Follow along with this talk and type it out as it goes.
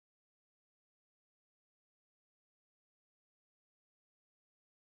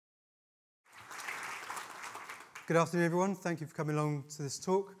Good afternoon, everyone. Thank you for coming along to this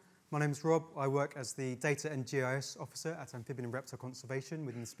talk. My name is Rob. I work as the Data and GIS Officer at Amphibian and Reptile Conservation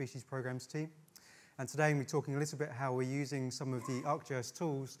within the Species Programs team. And today I'm going to be talking a little bit how we're using some of the ArcGIS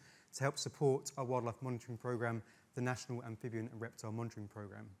tools to help support our wildlife monitoring program, the National Amphibian and Reptile Monitoring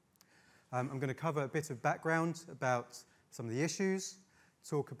Program. I'm going to cover a bit of background about some of the issues,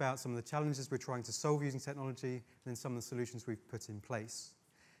 talk about some of the challenges we're trying to solve using technology, and then some of the solutions we've put in place.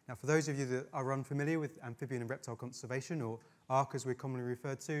 Now, for those of you that are unfamiliar with Amphibian and Reptile Conservation, or ARC as we're commonly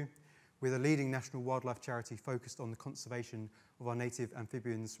referred to, we're the leading national wildlife charity focused on the conservation of our native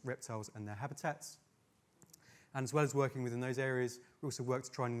amphibians, reptiles, and their habitats. And as well as working within those areas, we also work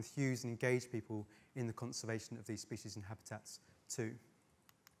to try and enthuse and engage people in the conservation of these species and habitats too.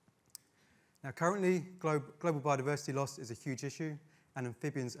 Now, currently, global biodiversity loss is a huge issue, and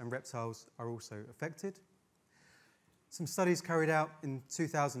amphibians and reptiles are also affected. Some studies carried out in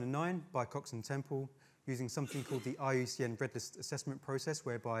 2009 by Cox and Temple using something called the IUCN Red List Assessment process,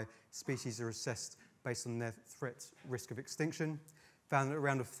 whereby species are assessed based on their threat risk of extinction, found that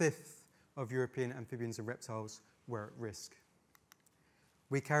around a fifth of European amphibians and reptiles were at risk.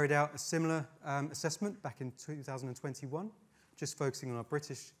 We carried out a similar assessment back in 2021, just focusing on our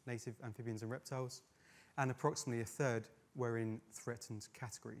British native amphibians and reptiles, and approximately a third were in threatened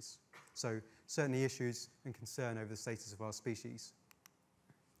categories. So certainly issues and concern over the status of our species.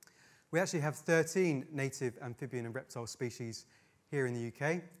 We actually have 13 native amphibian and reptile species here in the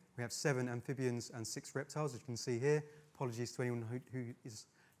UK. We have 7 amphibians and 6 reptiles, as you can see here. Apologies to anyone who is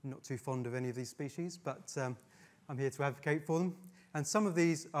not too fond of any of these species, but I'm here to advocate for them. And some of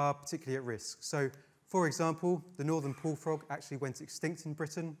these are particularly at risk. So, for example, the northern pool frog actually went extinct in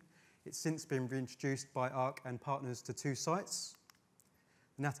Britain. It's since been reintroduced by ARC and partners to 2 sites.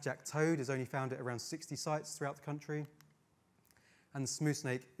 The natterjack toad is only found at around 60 sites throughout the country. And the smooth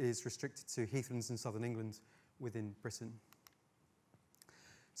snake is restricted to heathlands in southern England within Britain.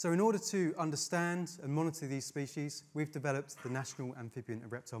 So in order to understand and monitor these species, we've developed the National Amphibian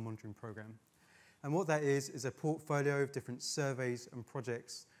and Reptile Monitoring Program. And what that is a portfolio of different surveys and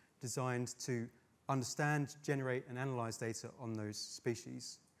projects designed to understand, generate, and analyse data on those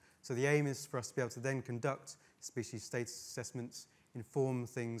species. So the aim is for us to be able to then conduct species status assessments, inform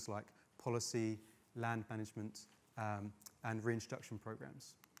things like policy, land management, and reintroduction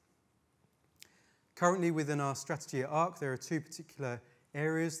programs. Currently within our strategy at ARC, there are 2 particular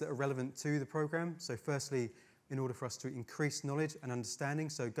areas that are relevant to the program. So firstly, in order for us to increase knowledge and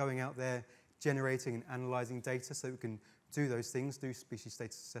understanding, so going out there, generating and analysing data so that we can do those things, do species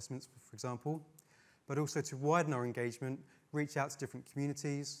status assessments, for example, but also to widen our engagement, reach out to different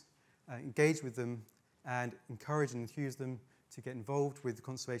communities, engage with them, and encourage and enthuse them to get involved with the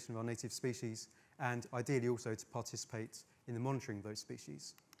conservation of our native species, and ideally also to participate in the monitoring of those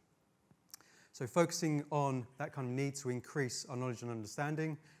species. So focusing on that kind of need to increase our knowledge and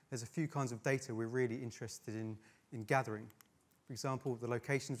understanding, there's a few kinds of data we're really interested in gathering. For example, the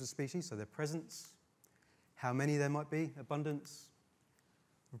locations of species, so their presence, how many there might be, abundance,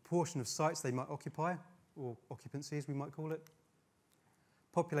 the proportion of sites they might occupy, or occupancy as we might call it,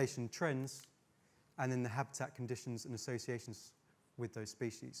 population trends, and then the habitat conditions and associations with those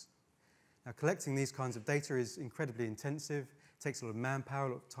species. Now, collecting these kinds of data is incredibly intensive, takes a lot of manpower, a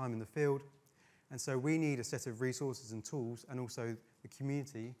lot of time in the field, and so we need a set of resources and tools, and also the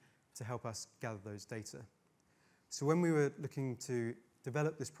community to help us gather those data. So when we were looking to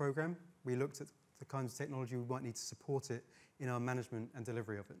develop this program, we looked at the kinds of technology we might need to support it in our management and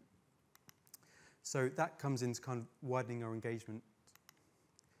delivery of it. So that comes into kind of widening our engagement.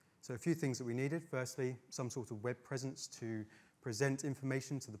 So a few things that we needed. Firstly, some sort of web presence to present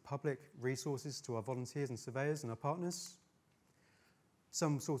information to the public, resources to our volunteers and surveyors and our partners.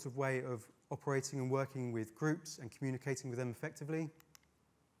 Some sort of way of operating and working with groups and communicating with them effectively.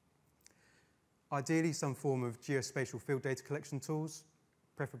 Ideally, some form of geospatial field data collection tools,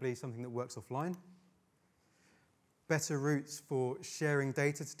 preferably something that works offline. Better routes for sharing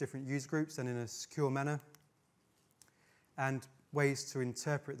data to different user groups and in a secure manner. And ways to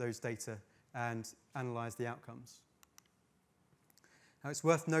interpret those data and analyse the outcomes. Now, it's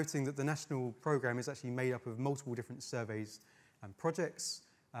worth noting that the national programme is actually made up of multiple different surveys and projects,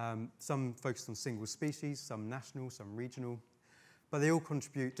 some focused on single species, some national, some regional, but they all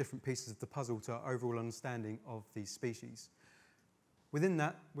contribute different pieces of the puzzle to our overall understanding of these species. Within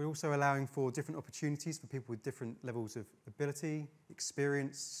that, we're also allowing for different opportunities for people with different levels of ability,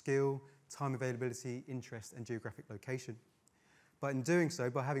 experience, skill, time availability, interest, and geographic location. But in doing so,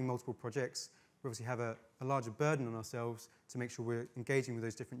 by having multiple projects, we obviously have a larger burden on ourselves to make sure we're engaging with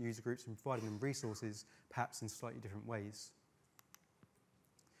those different user groups and providing them resources, perhaps in slightly different ways.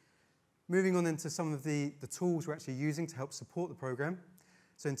 Moving on then to some of the tools we're actually using to help support the program.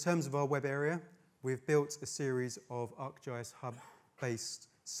 So in terms of our web area, we've built a series of ArcGIS Hub-based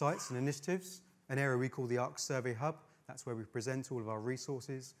sites and initiatives, an area we call the Arc Survey Hub. That's where we present all of our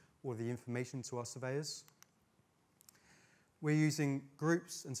resources, all of the information to our surveyors. We're using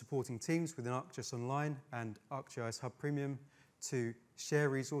groups and supporting teams within ArcGIS Online and ArcGIS Hub Premium to share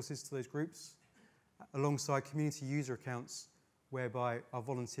resources to those groups, alongside community user accounts whereby our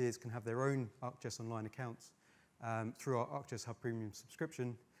volunteers can have their own ArcGIS Online accounts through our ArcGIS Hub Premium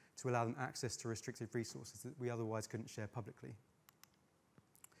subscription to allow them access to restricted resources that we otherwise couldn't share publicly.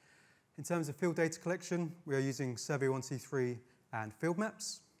 In terms of field data collection, we are using Survey123 and field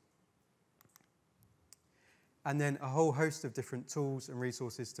maps, and then a whole host of different tools and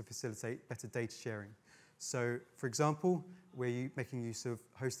resources to facilitate better data sharing. So, for example, we're making use of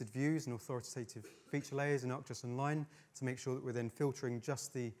hosted views and authoritative feature layers in ArcGIS Online to make sure that we're then filtering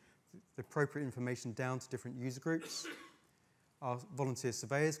just the appropriate information down to different user groups. Our volunteer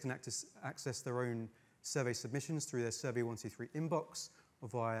surveyors can access their own survey submissions through their Survey123 inbox or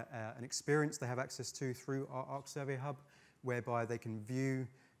via an experience they have access to through our Arc Survey Hub, whereby they can view,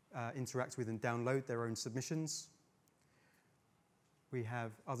 interact with and download their own submissions. We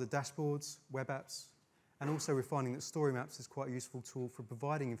have other dashboards, web apps, and also we're finding that Story Maps is quite a useful tool for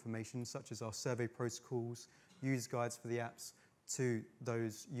providing information such as our survey protocols, user guides for the apps to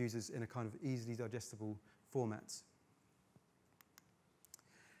those users in a kind of easily digestible format.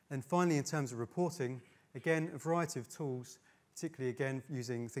 And finally, in terms of reporting, again, a variety of tools, particularly again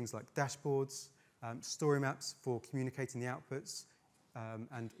using things like dashboards, Story Maps for communicating the outputs,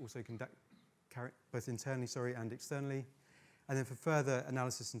 and also both internally and externally. And then for further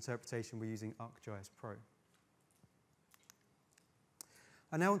analysis and interpretation, we're using ArcGIS Pro.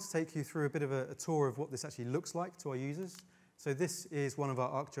 I now want to take you through a bit of a tour of what this actually looks like to our users. So this is one of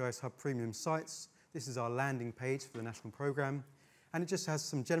our ArcGIS Hub Premium sites. This is our landing page for the national program. And it just has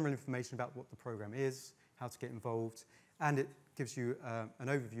some general information about what the program is, how to get involved, and it gives you an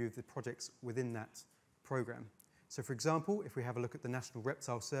overview of the projects within that program. So for example, if we have a look at the National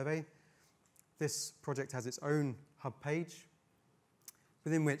Reptile Survey, this project has its own hub page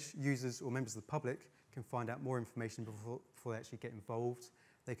within which users or members of the public can find out more information before they actually get involved.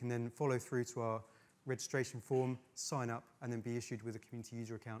 They can then follow through to our registration form, sign up, and then be issued with a community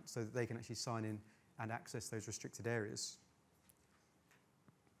user account so that they can actually sign in and access those restricted areas.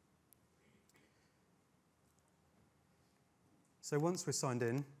 So once we're signed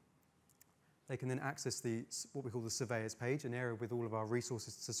in, they can then access what we call the surveyors page, an area with all of our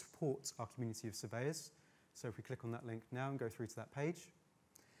resources to support our community of surveyors. So if we click on that link now and go through to that page,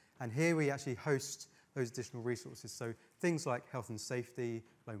 and here we actually host those additional resources. So things like health and safety,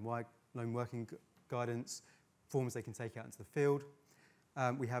 lone working guidance, forms they can take out into the field.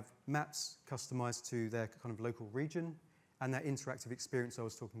 We have maps customized to their kind of local region, and that interactive experience I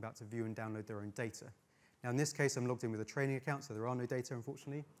was talking about to view and download their own data. Now in this case, I'm logged in with a training account, so there are no data,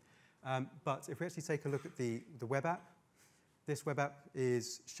 unfortunately. But if we actually take a look at the web app, this web app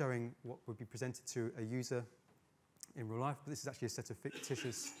is showing what would be presented to a user in real life, but this is actually a set of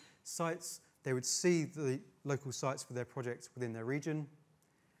fictitious sites. They would see the local sites for their project within their region.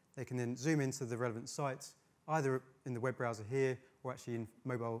 They can then zoom into the relevant sites, either in the web browser here or actually in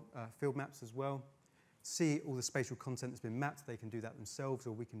mobile field maps as well. See all the spatial content that's been mapped. They can do that themselves,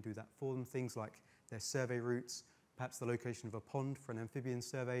 or we can do that for them. Things like their survey routes, perhaps the location of a pond for an amphibian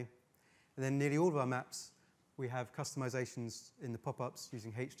survey. And then nearly all of our maps, we have customizations in the pop-ups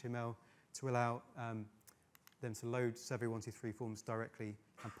using HTML to allow them to load Survey123 forms directly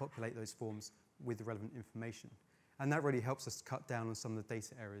and populate those forms with the relevant information. And that really helps us to cut down on some of the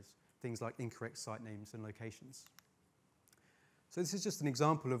data errors, things like incorrect site names and locations. So this is just an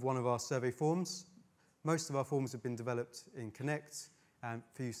example of one of our survey forms. Most of our forms have been developed in Connect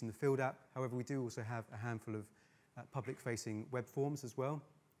for use in the field app. However, we do also have a handful of public-facing web forms as well.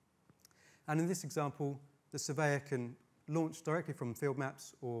 And in this example, the surveyor can launch directly from field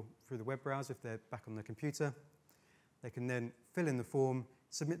maps or through the web browser if they're back on their computer. They can then fill in the form,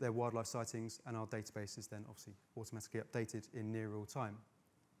 submit their wildlife sightings, and our database is then obviously automatically updated in near real time.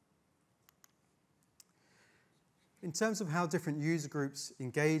 In terms of how different user groups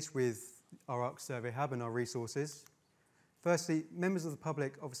engage with our Arc Survey Hub and our resources, firstly, members of the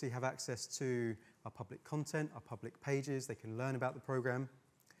public obviously have access to our public content, our public pages. They can learn about the program.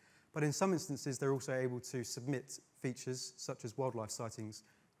 But in some instances, they're also able to submit features such as wildlife sightings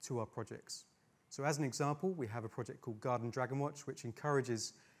to our projects. So as an example, we have a project called Garden Dragon Watch, which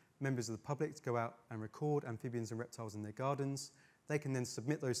encourages members of the public to go out and record amphibians and reptiles in their gardens. They can then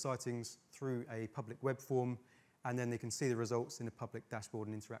submit those sightings through a public web form, and then they can see the results in a public dashboard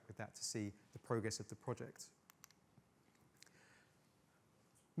and interact with that to see the progress of the project.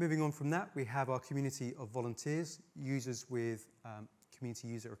 Moving on from that, we have our community of volunteers, users with community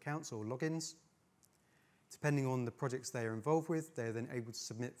user accounts or logins. Depending on the projects they are involved with, they are then able to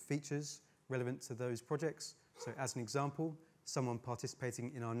submit features relevant to those projects. So as an example, someone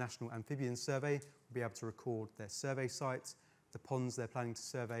participating in our National Amphibians Survey will be able to record their survey site, the ponds they're planning to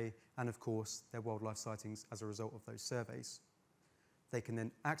survey, and of course their wildlife sightings as a result of those surveys. They can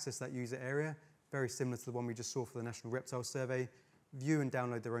then access that user area, very similar to the one we just saw for the National Reptile Survey, view and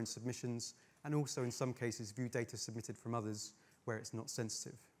download their own submissions, and also in some cases view data submitted from others where it's not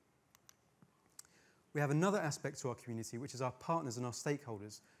sensitive. We have another aspect to our community, which is our partners and our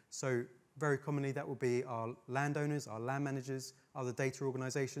stakeholders. So very commonly that will be our landowners, our land managers, other data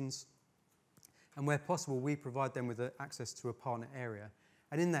organisations. And where possible, we provide them with access to a partner area.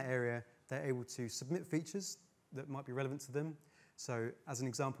 And in that area, they're able to submit features that might be relevant to them. So as an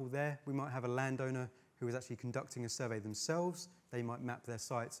example there, we might have a landowner who is actually conducting a survey themselves. They might map their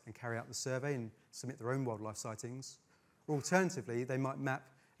sites and carry out the survey and submit their own wildlife sightings. Or alternatively, they might map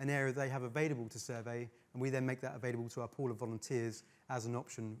an area they have available to survey, and we then make that available to our pool of volunteers as an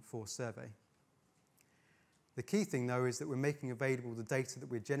option for survey. The key thing, though, is that we're making available the data that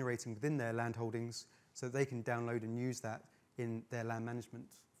we're generating within their land holdings so that they can download and use that in their land management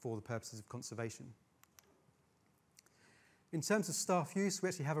for the purposes of conservation. In terms of staff use, we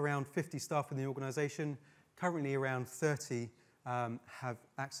actually have around 50 staff within the organisation. Currently, around 30 have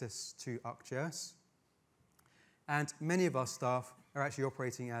access to ArcGIS. And many of our staff are actually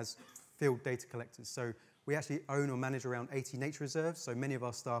operating as field data collectors. So we actually own or manage around 80 nature reserves. So many of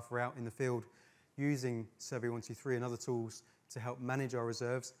our staff are out in the field using Survey123 and other tools to help manage our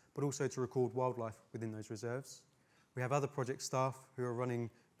reserves, but also to record wildlife within those reserves. We have other project staff who are running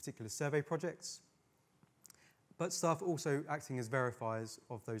particular survey projects, but staff also acting as verifiers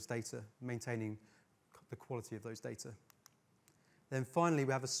of those data, maintaining the quality of those data. Then finally,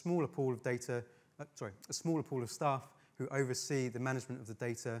 we have a smaller pool of staff who oversee the management of the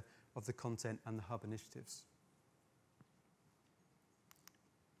data, of the content and the hub initiatives.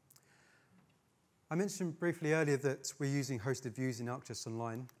 I mentioned briefly earlier that we're using hosted views in ArcGIS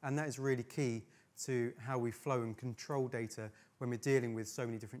Online, and that is really key to how we flow and control data when we're dealing with so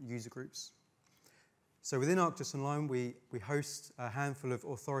many different user groups. So within ArcGIS Online, we host a handful of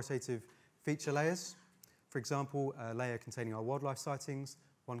authoritative feature layers. For example, a layer containing our wildlife sightings,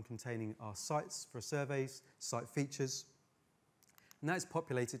 one containing our sites for surveys, site features. And that is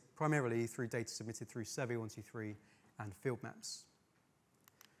populated primarily through data submitted through Survey123 and field maps.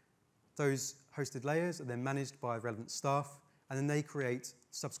 Those hosted layers are then managed by relevant staff, and then they create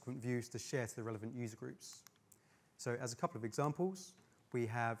subsequent views to share to the relevant user groups. So as a couple of examples, we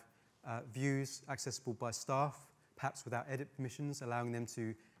have views accessible by staff, perhaps without edit permissions, allowing them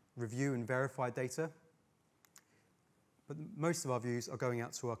to review and verify data. But most of our views are going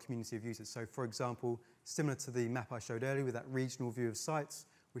out to our community of users. So for example, similar to the map I showed earlier with that regional view of sites,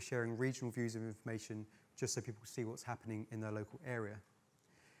 we're sharing regional views of information just so people see what's happening in their local area.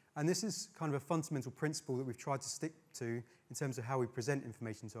 And this is kind of a fundamental principle that we've tried to stick to in terms of how we present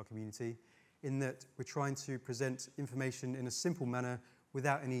information to our community, in that we're trying to present information in a simple manner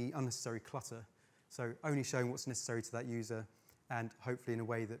without any unnecessary clutter. So only showing what's necessary to that user, and hopefully in a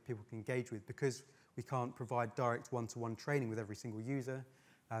way that people can engage with. Because we can't provide direct one-to-one training with every single user,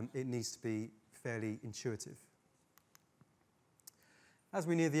 it needs to be fairly intuitive. As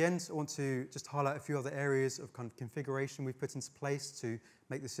we near the end, I want to just highlight a few other areas of kind of configuration we've put into place to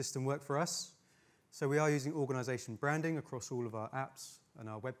make the system work for us. So we are using organisation branding across all of our apps and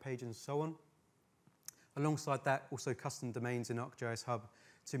our web pages and so on. Alongside that, also custom domains in ArcGIS Hub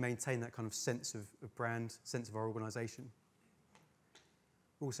to maintain that kind of sense of brand, sense of our organisation.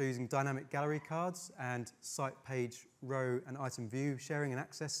 We're also using dynamic gallery cards and site page, row and item view sharing and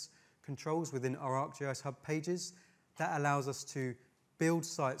access controls within our ArcGIS Hub pages. That allows us to build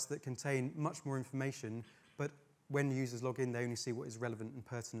sites that contain much more information, but when users log in, they only see what is relevant and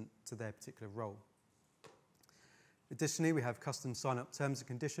pertinent to their particular role. Additionally, we have custom sign-up terms and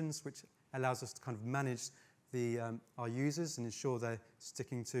conditions, which allows us to kind of manage our users and ensure they're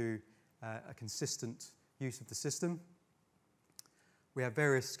sticking to a consistent use of the system. We have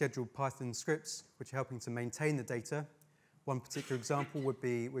various scheduled Python scripts which are helping to maintain the data. One particular example would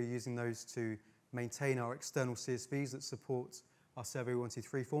be we're using those to maintain our external CSVs that support our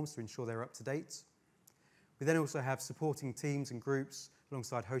Survey123 forms to ensure they're up to date. We then also have supporting teams and groups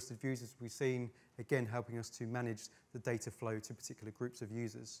alongside hosted views, as we've seen, again helping us to manage the data flow to particular groups of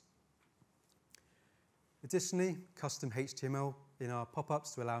users. Additionally, custom HTML in our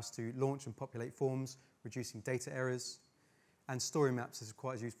pop-ups to allow us to launch and populate forms, reducing data errors. And story maps is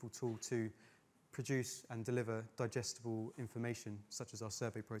quite a useful tool to produce and deliver digestible information, such as our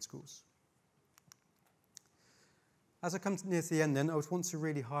survey protocols. As I come near to the end then, I would want to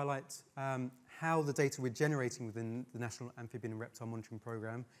really highlight how the data we're generating within the National Amphibian and Reptile Monitoring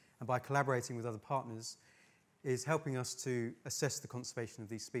Programme, and by collaborating with other partners, is helping us to assess the conservation of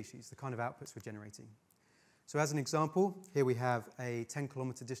these species, the kind of outputs we're generating. So as an example, here we have a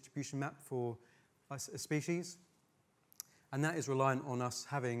 10-kilometre distribution map for a species, and that is reliant on us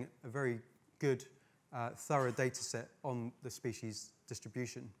having a very good, thorough data set on the species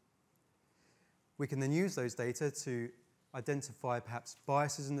distribution. We can then use those data to identify perhaps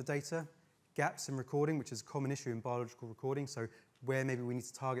biases in the data, gaps in recording, which is a common issue in biological recording, so where maybe we need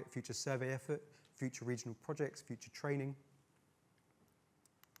to target future survey effort, future regional projects, future training.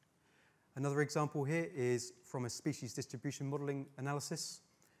 Another example here is from a species distribution modelling analysis.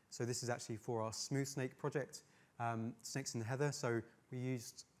 So this is actually for our smooth snake project, snakes in the heather. So we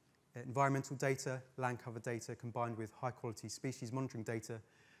used environmental data, land cover data, combined with high quality species monitoring data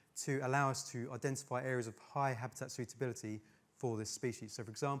to allow us to identify areas of high habitat suitability for this species. So for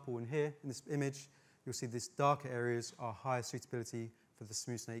example, in here, in this image, you'll see these darker areas are higher suitability for the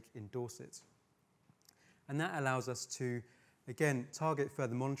smooth snake in Dorset. And that allows us to, again, target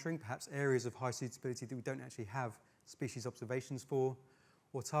further monitoring, perhaps areas of high suitability that we don't actually have species observations for,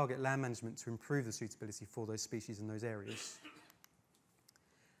 or target land management to improve the suitability for those species in those areas.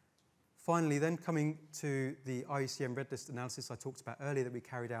 Finally then, coming to the IUCN Red List analysis I talked about earlier that we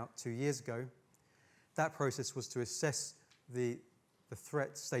carried out 2 years ago, that process was to assess the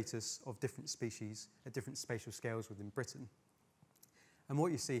threat status of different species at different spatial scales within Britain. And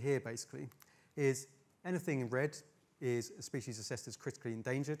what you see here basically is anything in red is a species assessed as critically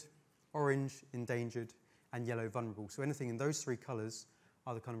endangered, orange endangered, and yellow vulnerable. So anything in those three colours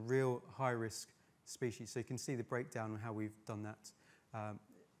are the kind of real high-risk species. So you can see the breakdown on how we've done that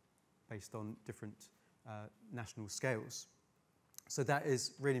based on different national scales. So that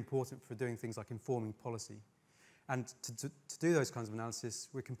is really important for doing things like informing policy. And to do those kinds of analysis,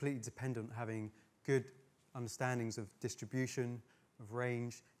 we're completely dependent on having good understandings of distribution, of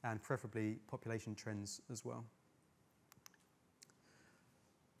range, and preferably population trends as well.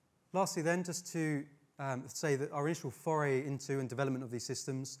 Lastly then, just to say that our initial foray into and development of these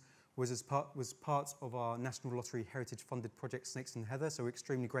systems was part of our National Lottery Heritage funded project Snakes in the Heather, so we're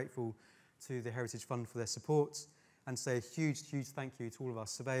extremely grateful to the Heritage Fund for their support, and say a huge, huge thank you to all of our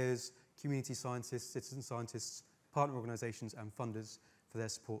surveyors, community scientists, citizen scientists, partner organisations and funders for their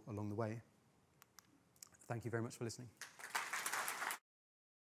support along the way. Thank you very much for listening.